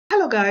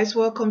guys,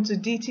 welcome to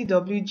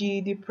DTW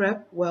GED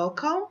Prep.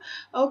 Welcome.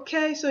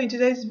 Okay, so in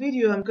today's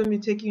video I'm going to be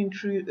taking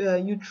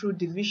you through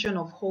division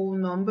of whole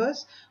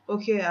numbers.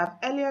 Okay, I've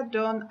earlier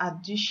done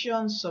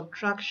addition,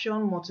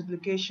 subtraction,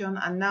 multiplication,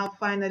 and now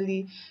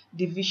finally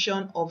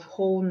division of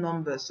whole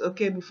numbers.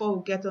 Okay, before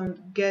we get on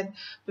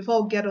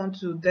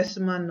to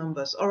decimal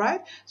numbers. All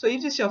right, so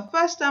if this is your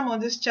first time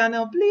on this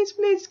channel, please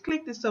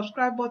click the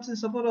subscribe button,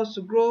 support us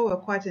to grow. We're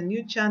quite a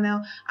new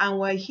channel and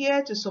we're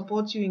here to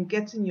support you in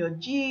getting your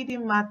GED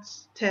maths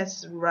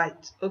test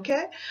right.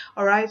 Okay,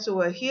 all right, so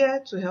we're here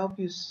to help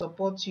you,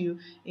 support you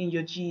in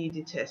your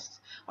GED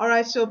test. All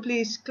right, so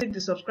please click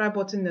the subscribe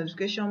button,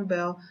 notification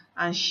bell,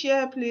 and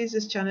share please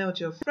this channel with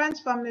your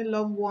friends, family,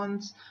 loved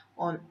ones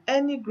on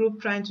any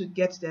group trying to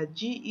get their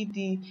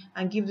GED,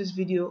 and give this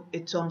video a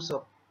thumbs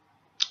up.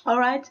 All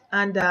right,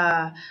 and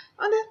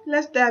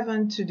let's dive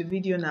into the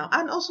video now.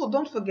 And also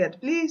don't forget,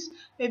 please,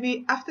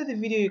 maybe after the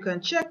video you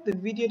can check the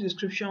video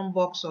description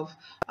box of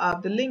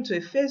the link to a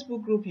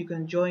Facebook group you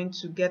can join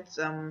to get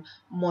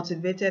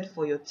motivated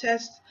for your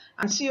test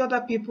and see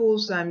other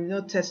people's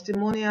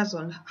testimonials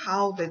on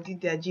how they did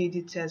their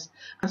GED test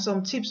and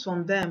some tips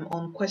from them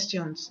on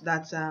questions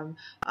that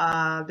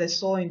they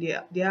saw in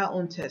their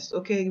own test.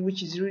 Okay,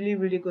 which is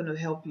really going to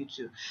help you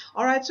too.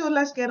 All right, so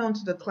let's get on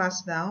to the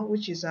class now,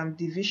 which is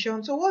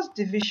division. So what's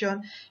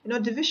division?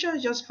 Division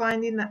is just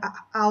finding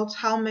out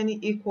how many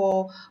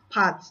equal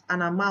parts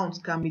an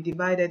amount can be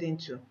divided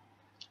into.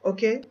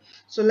 Okay,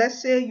 so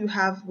let's say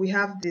we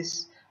have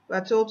this. We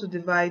are told to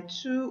divide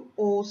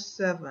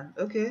 207,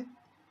 okay,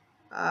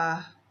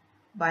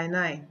 by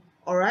 9.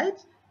 All right,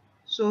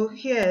 so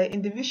here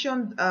in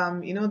division,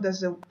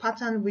 there's a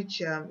pattern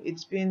which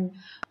it's been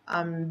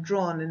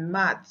drawn in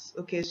maths.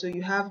 Okay, so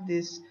you have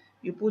this.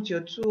 You put your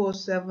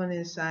 207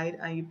 inside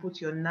and you put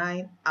your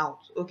 9 out.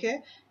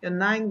 Okay, your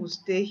 9 will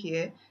stay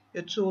here,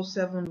 your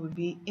 207 will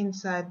be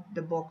inside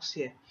the box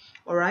here.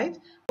 All right,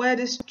 where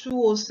this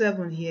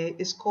 207 here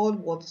is called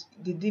what?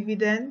 The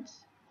dividend.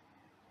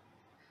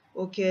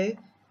 Okay,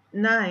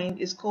 9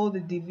 is called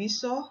the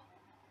divisor,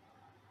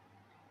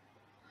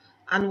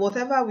 and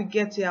whatever we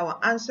get here, our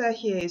answer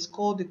here is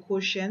called the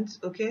quotient.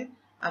 Okay,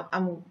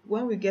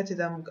 when we get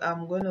it,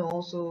 I'm going to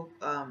also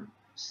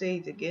say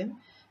it again.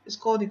 It's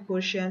called the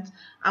quotient,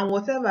 and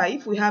whatever,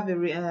 if we have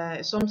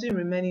something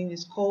remaining,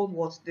 is called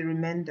what? The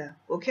remainder.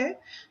 Okay,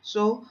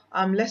 so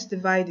let's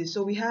divide it.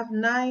 So we have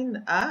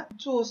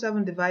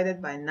 207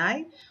 divided by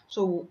 9.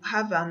 So we'll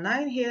have our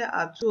 9 here,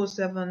 our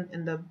 207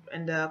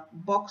 in the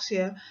box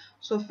here.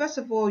 So first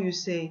of all, you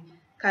say,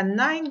 can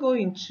 9 go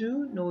in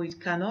 2? No, it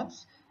cannot.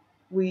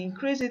 We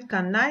increase it.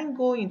 Can 9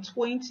 go in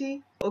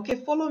 20? Okay,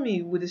 follow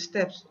me with the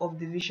steps of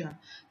division.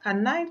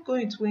 Can 9 go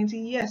in 20?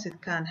 Yes,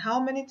 it can. How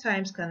many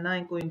times can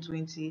 9 go in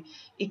 20?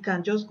 It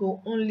can just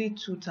go only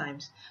 2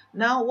 times.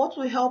 Now, what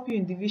will help you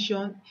in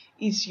division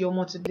is your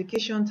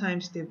multiplication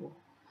times table.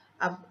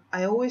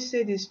 I always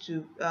say this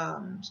to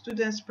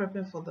students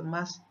prepping for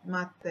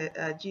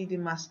the GED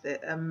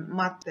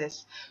math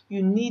test.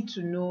 You need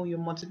to know your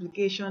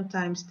multiplication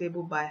times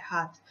table by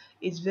heart.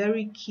 It's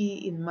very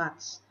key in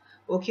maths.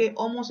 Okay,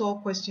 almost all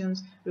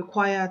questions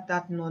require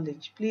that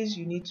knowledge. Please,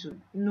 you need to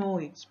know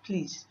it,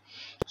 please.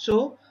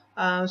 So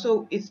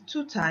it's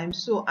 2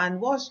 times. So,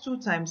 and what's 2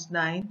 times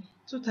 9?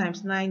 2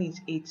 times 9 is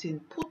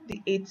 18. Put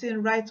the 18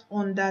 right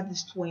under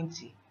this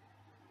 20.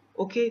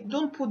 Okay,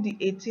 don't put the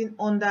 18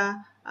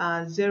 under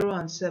 0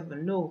 and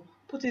 7. No,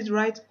 put it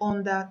right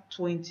under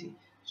 20.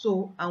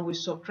 So, and we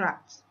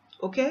subtract.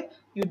 Okay,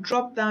 you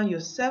drop down your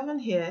 7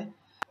 here.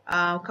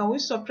 Can we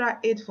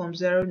subtract 8 from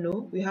 0?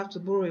 No, we have to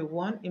borrow a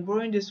 1. In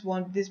borrowing this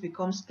 1, this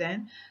becomes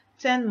 10.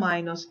 10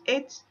 minus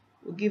 8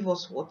 will give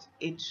us what?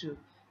 A 2.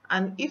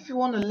 And if you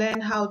want to learn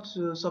how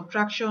to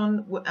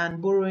subtraction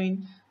and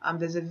borrowing,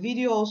 there's a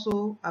video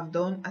also I've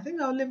done. I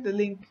think I'll leave the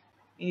link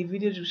in the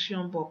video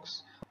description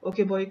box.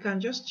 Okay, but you can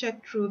just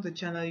check through the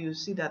channel. You'll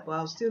see that, but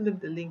I'll still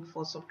leave the link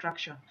for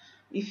subtraction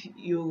if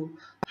you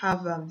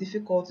have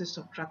difficulty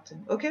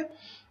subtracting. Okay,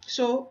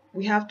 so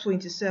we have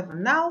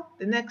 27. Now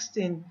the next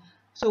thing.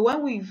 So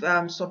when we've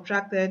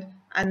subtracted,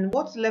 and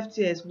what's left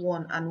here is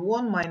 1, and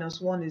 1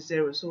 minus 1 is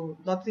 0. So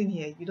nothing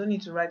here. You don't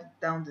need to write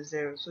down the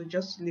 0. So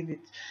just leave it.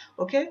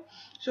 Okay.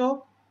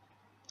 So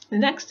the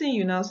next thing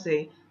you now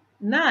say,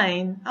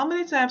 9. How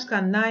many times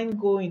can 9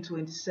 go in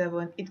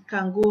 27? It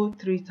can go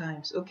 3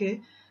 times.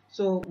 Okay.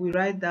 So we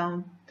write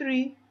down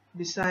 3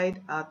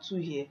 beside our 2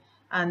 here.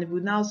 And we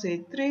now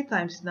say 3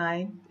 times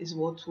 9 is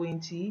what?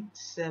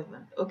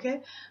 27.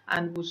 Okay,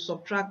 and we'll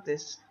subtract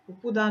this. We'll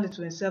put down the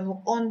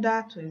 27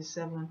 under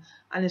 27,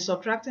 and in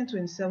subtracting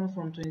 27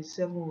 from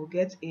 27, we'll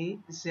get a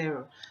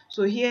 0.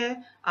 So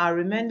here our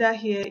remainder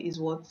here is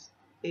what?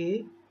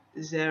 A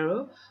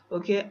 0.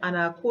 Okay, and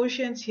our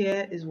quotient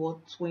here is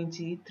what?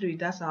 23.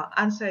 That's our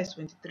answer, is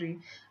 23.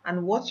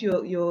 And what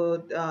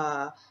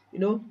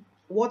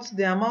what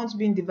the amount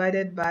being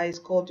divided by is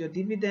called your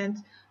dividend,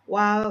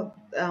 while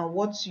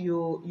what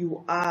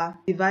you are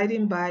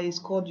dividing by is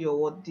called your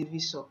what?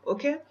 Divisor.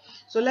 Okay,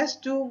 so let's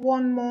do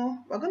one more.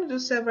 We're going to do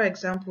several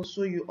examples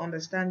so you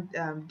understand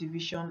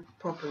division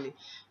properly.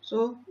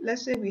 So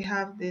let's say we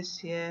have this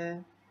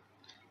here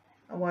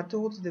and we're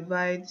told to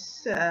divide,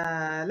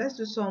 let's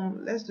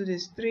do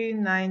this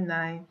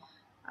 399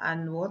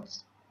 and what,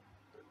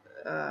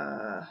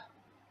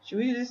 should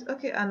we do this?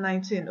 Okay, and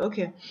 19.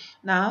 Okay,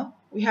 now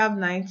we have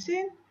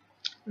 19.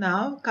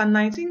 Now, can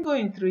 19 go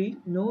in 3?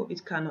 No,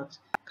 it cannot.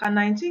 Can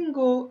 19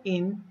 go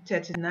in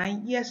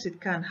 39? Yes,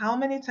 it can. How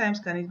many times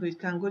can it go? It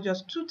can go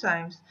just 2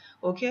 times.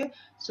 Okay,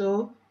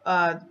 so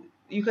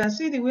you can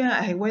see the way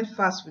I went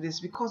fast with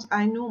this because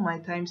I know my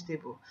times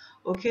table.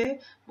 Okay,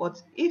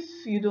 but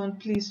if you don't,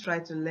 please try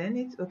to learn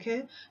it.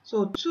 Okay,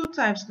 so 2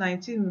 times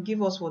 19 will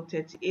give us what?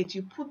 38.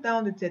 You put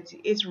down the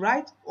 38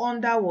 right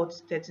under what?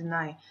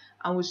 39,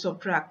 and we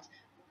subtract.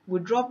 We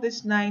drop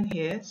this 9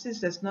 here since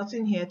there's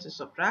nothing here to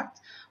subtract.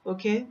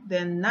 Okay,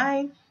 then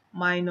 9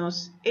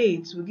 minus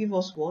 8 will give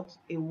us what?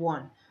 A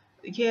 1.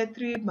 Here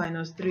 3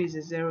 minus 3 is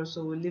a 0,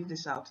 so we'll leave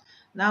this out.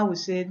 Now we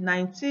say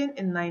 19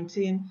 and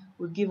 19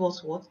 will give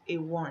us what? A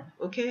 1.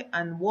 Okay,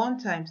 and 1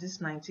 times this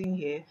 19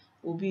 here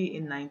will be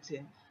in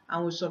 19.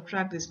 And we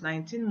subtract this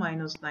 19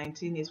 minus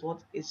 19 is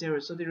what? A 0.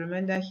 So the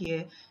remainder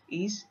here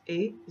is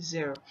a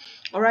 0.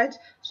 All right,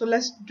 so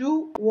let's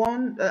do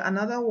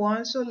another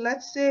one. So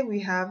let's say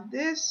we have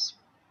this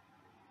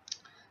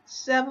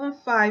 7,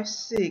 5,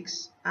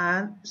 6,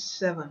 and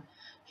 7.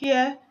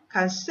 Here,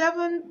 can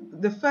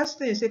 7, the first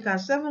thing you say, can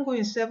 7 go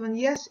in 7?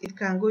 Yes, it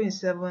can go in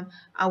 7,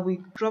 and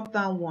we drop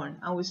down 1,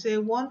 and we say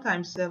 1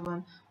 times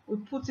 7, we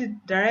put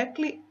it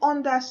directly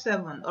under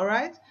 7, all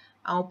right?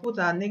 And we'll put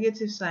our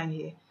negative sign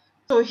here.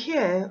 So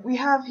here, we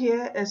have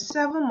here a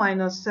 7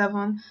 minus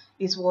 7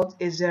 is what?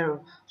 A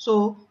 0.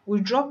 So we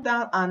drop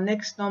down our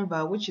next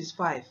number, which is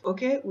 5,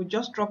 okay? We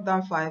just drop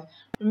down 5.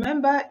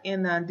 Remember,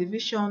 in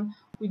division,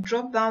 we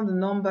drop down the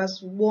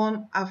numbers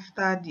one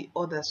after the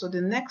other. So the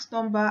next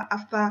number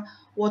after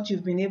what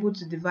you've been able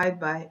to divide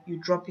by, you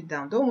drop it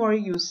down. Don't worry,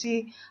 you'll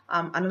see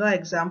another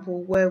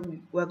example where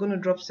we're going to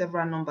drop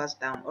several numbers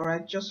down. All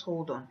right, just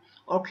hold on.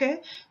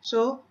 Okay,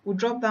 so we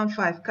drop down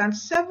 5. Can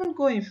 7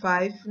 go in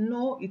 5?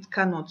 No, it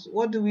cannot.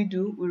 What do?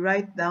 We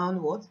write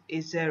down what?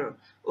 A 0.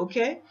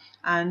 Okay,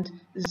 and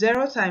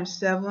 0 times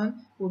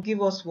 7 will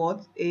give us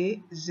what?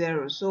 A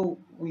 0. So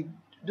we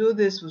do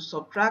this, we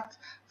subtract.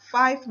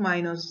 5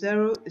 minus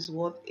 0 is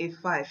what? A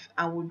 5.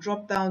 And we'll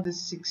drop down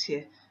this 6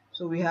 here.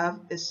 So we have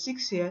a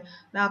 6 here.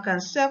 Now, can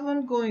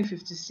 7 go in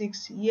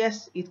 56?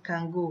 Yes, it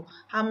can go.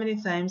 How many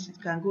times? It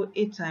can go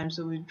 8 times.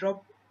 So we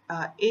drop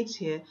 8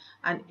 here.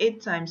 And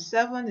 8 times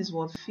 7 is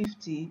what?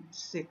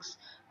 56.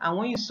 And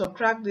when you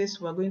subtract this,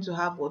 we're going to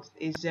have what?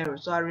 A 0.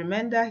 So our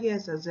remainder here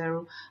is a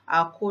 0.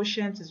 Our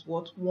quotient is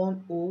what?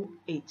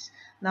 108.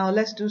 Now,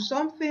 let's do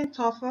something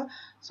tougher.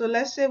 So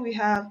let's say we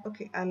have,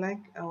 okay, I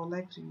would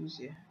like to use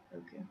here.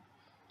 Okay,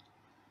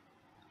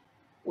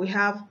 we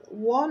have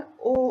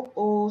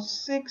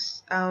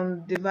 1006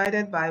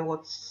 divided by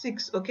what?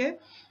 6. Okay,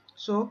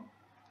 so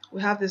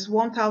we have this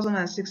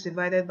 1006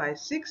 divided by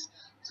 6.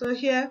 So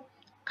here,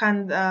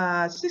 can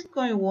 6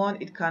 go in 1?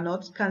 It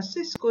cannot. Can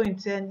 6 go in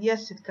 10?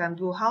 Yes, it can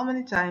go. How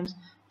many times?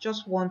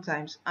 Just 1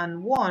 times.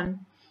 And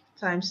 1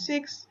 times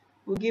 6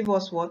 will give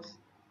us what?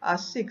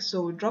 6.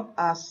 So we drop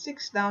our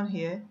 6 down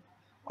here,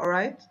 all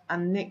right,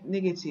 and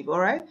negative, all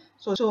right.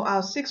 So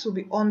our 6 will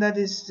be under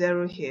this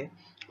 0 here,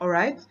 all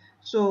right.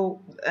 So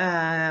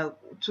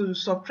to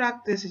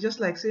subtract this is just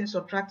like saying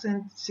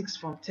subtracting 6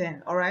 from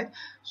 10, all right.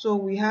 So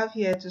we have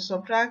here to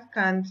subtract.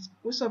 Can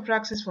we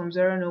subtract 6 from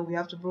 0? No, we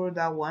have to borrow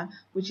that 1,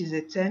 which is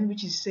a 10,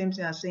 which is the same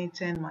thing as saying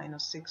 10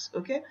 minus 6.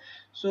 Okay,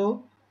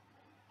 so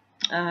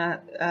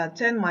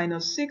 10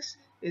 minus 6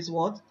 is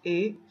what?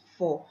 A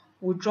 4.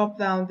 We'll drop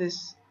down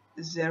this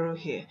 0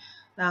 here.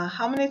 Now,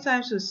 how many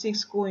times will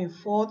 6 go in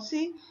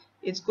 40?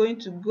 It's going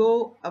to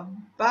go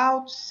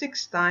about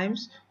 6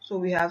 times. So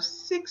we have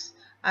 6,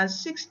 and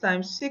 6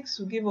 times 6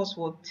 will give us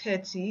what?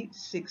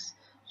 36.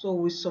 So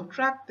we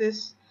subtract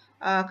this.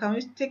 Can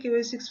we take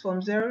away 6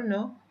 from 0?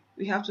 No.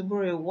 We have to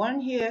borrow a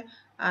 1 here,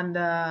 and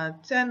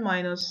 10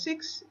 minus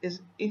 6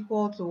 is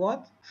equal to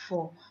what?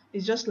 4.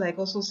 It's just like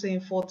also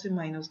saying 40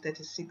 minus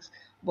 36.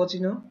 But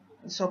you know,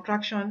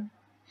 subtraction,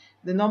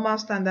 the normal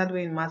standard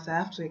way in math, I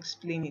have to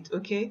explain it,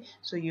 okay,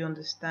 so you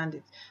understand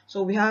it.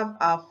 So we have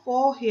our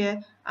 4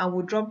 here, and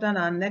we'll drop down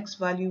our next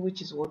value,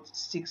 which is what?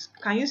 6.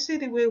 Can you see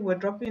the way we're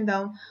dropping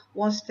down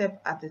one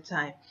step at a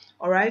time?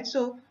 All right,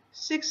 so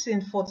 6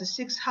 in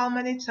 46, how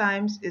many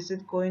times is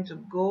it going to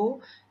go?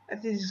 I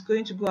think it's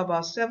going to go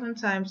about 7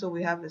 times. So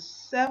we have a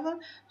 7.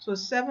 So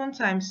 7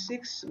 times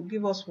 6 will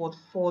give us what?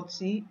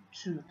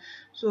 42.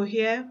 So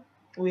here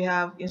we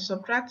have, in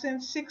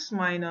subtracting 6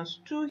 minus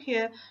 2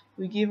 here,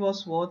 will give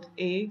us what?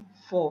 A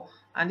 4.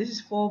 And this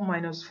is 4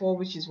 minus 4,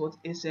 which is what?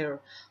 A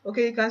 0.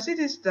 Okay, you can see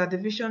this, the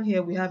division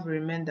here, we have a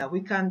remainder.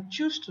 We can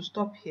choose to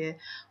stop here,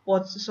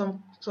 but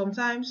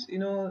sometimes, you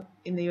know,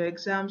 in your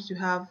exams you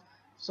have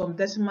some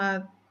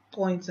decimal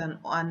points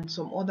and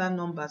some other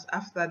numbers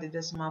after the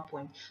decimal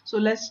point. So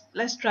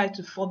let's try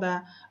to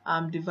further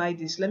divide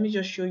this. Let me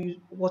just show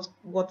you what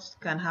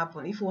can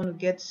happen if you want to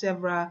get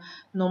several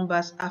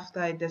numbers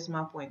after a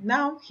decimal point.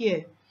 Now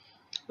here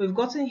we've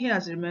gotten here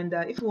as a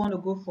remainder. If we want to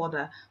go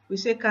further, we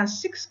say, can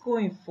 6 go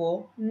in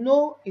 4?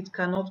 No, it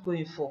cannot go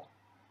in 4.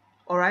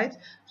 All right,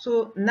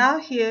 so now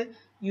here,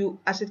 you,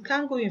 as it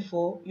can't go in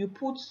 4, you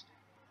put,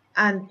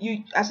 and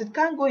you, as it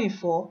can't go in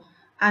 4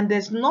 and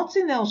there's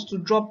nothing else to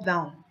drop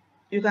down.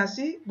 You can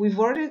see we've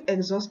already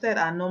exhausted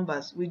our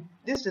numbers.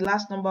 This is the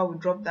last number we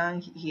drop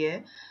down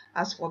here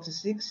as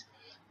 46.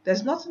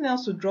 There's nothing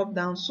else to drop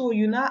down, so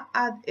you now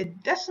add a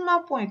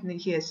decimal point in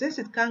here. Since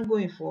it can't go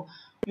in 4,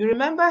 you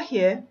remember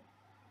here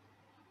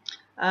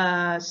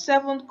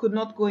 7 could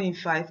not go in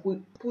 5.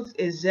 We put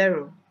a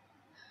 0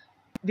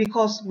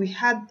 because we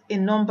had a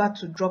number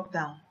to drop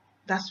down.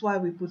 That's why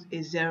we put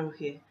a 0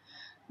 here.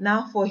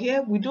 Now for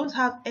here, we don't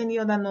have any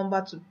other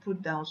number to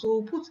put down, so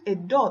we'll put a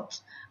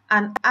dot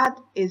and add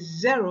a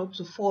 0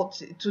 to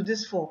 40, to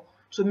this 4,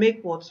 to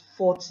make what?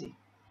 40.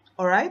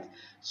 All right,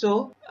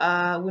 so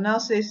we now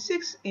say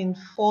 6 in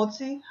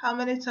 40. How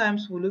many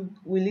times will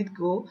it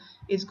go?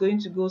 It's going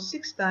to go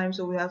 6 times,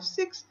 so we have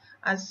 6,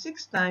 and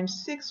 6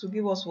 times 6 will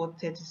give us what?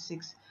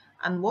 36.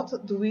 And what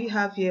do we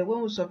have here?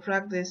 When we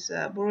subtract this,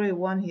 borrow a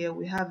 1 here,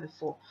 we have a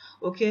 4.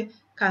 Okay,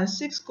 can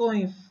 6 go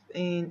in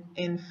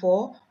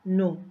 4?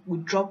 No, we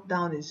drop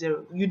down a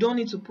 0. You don't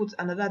need to put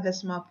another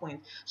decimal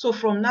point. So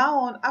from now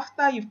on,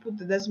 after you've put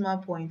the decimal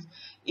point,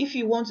 if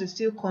you want to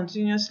still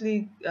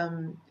continuously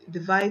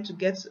divide to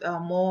get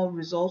more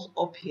results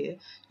up here,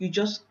 you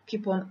just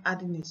keep on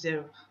adding a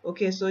 0.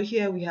 Okay, so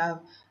here we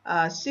have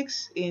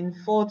 6 in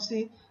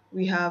 40.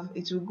 We have,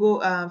 it will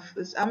go, how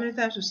many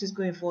times will 6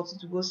 go in 40?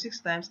 To go 6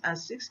 times, and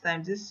 6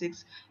 times this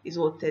 6 is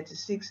what?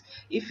 36.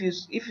 If you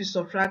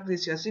subtract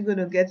this, you're still going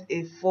to get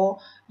a 4.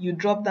 You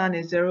drop down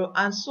a 0,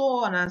 and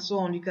so on and so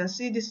on. You can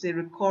see this is a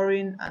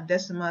recurring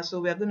decimal, so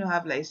we are going to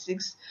have like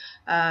 6,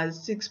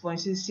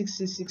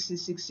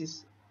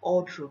 6.66666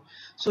 all through.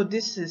 So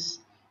this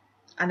is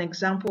an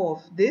example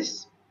of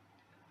this.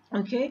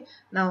 Okay,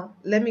 now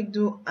let me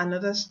do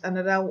another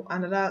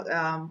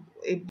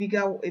a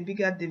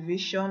bigger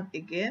division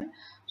again.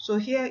 So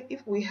here,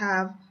 if we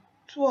have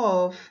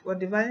 12, we're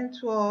dividing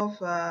 12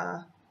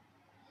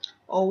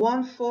 or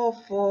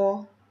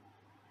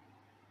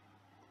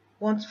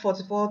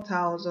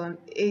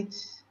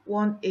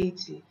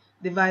 144,180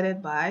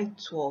 divided by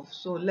 12.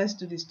 So let's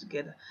do this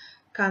together.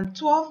 Can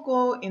 12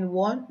 go in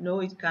 1? No,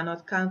 it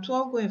cannot. Can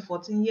 12 go in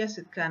 14? Yes,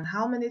 it can.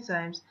 How many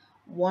times?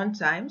 1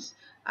 times.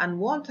 And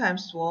 1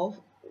 times 12,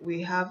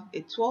 we have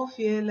a 12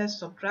 here. Let's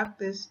subtract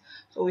this.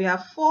 So we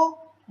have 4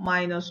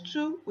 minus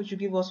 2, which will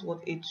give us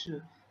what? A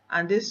 2.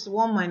 And this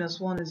 1 minus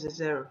 1 is a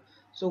 0.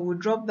 So we'll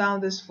drop down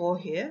this 4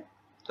 here.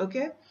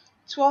 Okay,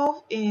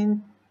 12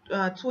 in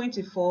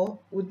 24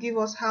 would give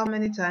us how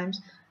many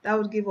times? That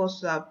would give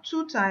us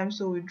 2 times,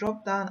 so we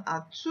drop down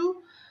at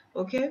 2.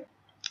 Okay,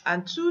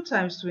 and 2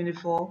 times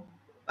 24,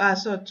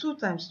 so 2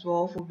 times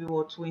 12 will be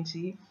what?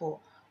 24.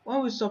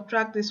 When we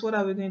subtract this, what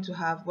are we going to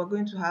have? We're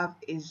going to have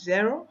a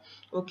 0.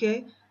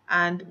 Okay,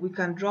 and we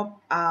can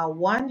drop our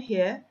 1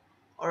 here.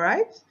 All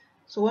right,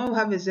 so when we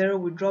have a 0,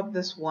 we drop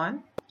this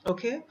 1.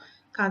 Okay,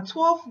 can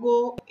 12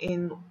 go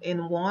in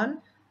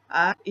 1?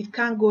 It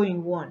can't go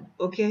in 1.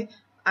 Okay,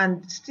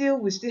 and still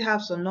we still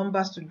have some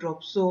numbers to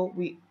drop, so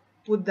we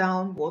put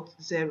down what?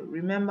 0.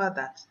 Remember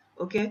that.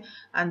 Okay,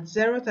 and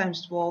 0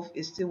 times 12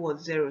 is still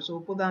what? 0. So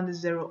we'll put down the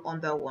 0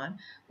 under 1.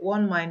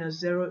 1 minus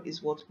 0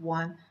 is what?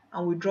 1.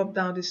 And we drop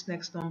down this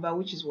next number,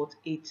 which is what?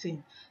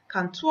 18.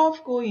 Can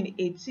 12 go in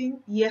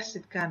 18? Yes,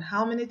 it can.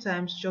 How many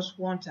times? Just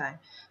 1 time.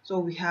 So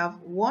we have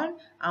 1,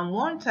 and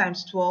 1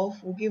 times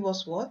 12 will give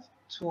us what?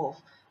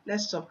 12.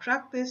 Let's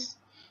subtract this.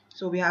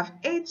 So we have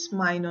 8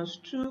 minus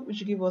 2, which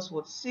will give us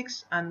what?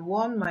 6, and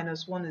 1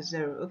 minus 1 is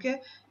 0.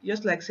 Okay,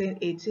 just like saying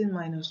 18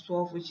 minus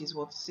 12, which is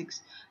what?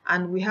 6.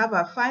 And we have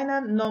our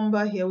final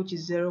number here, which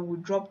is 0. We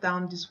drop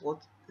down this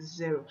what?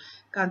 0.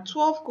 Can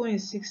 12 go in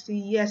 60?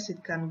 Yes,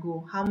 it can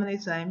go. How many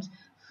times?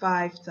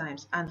 5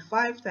 times. And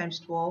 5 times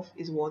 12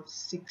 is what?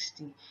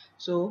 60.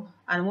 So,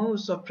 and when we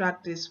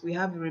subtract this, we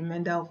have a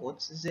remainder of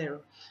what?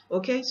 0.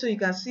 Okay, so you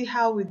can see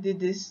how we did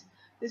this.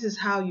 This is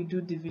how you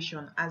do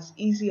division, as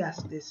easy as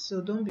this.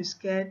 So don't be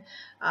scared.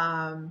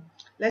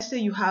 Let's say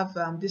you have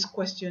this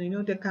question, you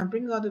know, they can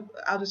bring out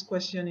this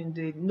question in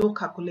the no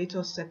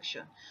calculator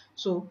section.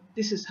 So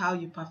this is how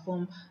you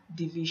perform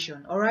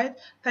division. All right,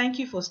 thank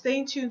you for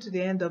staying tuned to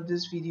the end of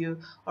this video.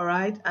 All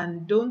right,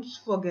 and don't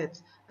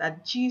forget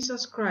that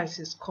Jesus Christ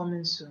is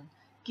coming soon.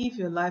 Give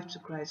your life to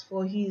Christ,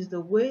 for he is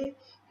the way,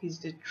 he is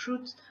the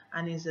truth,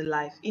 and he is the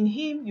life. In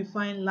him you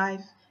find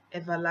life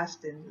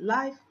everlasting.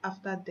 Life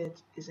after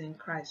death is in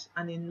Christ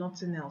and in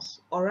nothing else.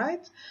 All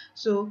right,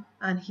 so,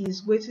 and he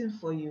is waiting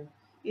for you.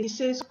 He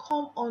says,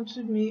 come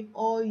unto me,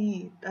 all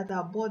ye that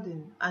are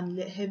burdened and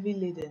heavy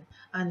laden,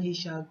 and he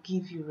shall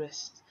give you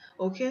rest.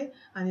 Okay,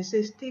 and he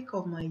says, take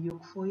up my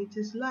yoke, for it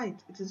is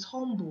light, it is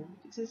humble,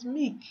 it is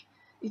meek,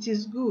 it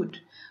is good.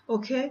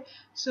 Okay,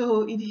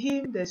 so in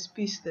him there's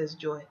peace, there's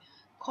joy.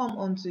 Come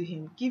unto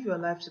him. Give your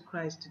life to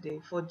Christ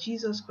today, for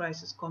Jesus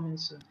Christ is coming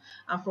soon.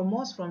 And from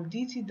us, from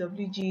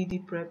DTW GED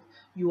Prep,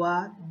 you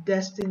are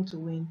destined to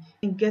win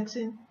in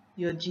getting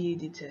your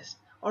GED test.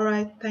 All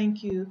right,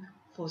 thank you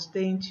for for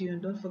staying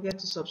tuned. Don't forget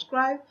to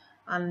subscribe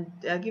and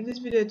give this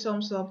video a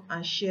thumbs up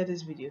and share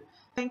this video.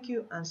 Thank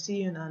you, and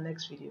see you in our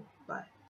next video. Bye.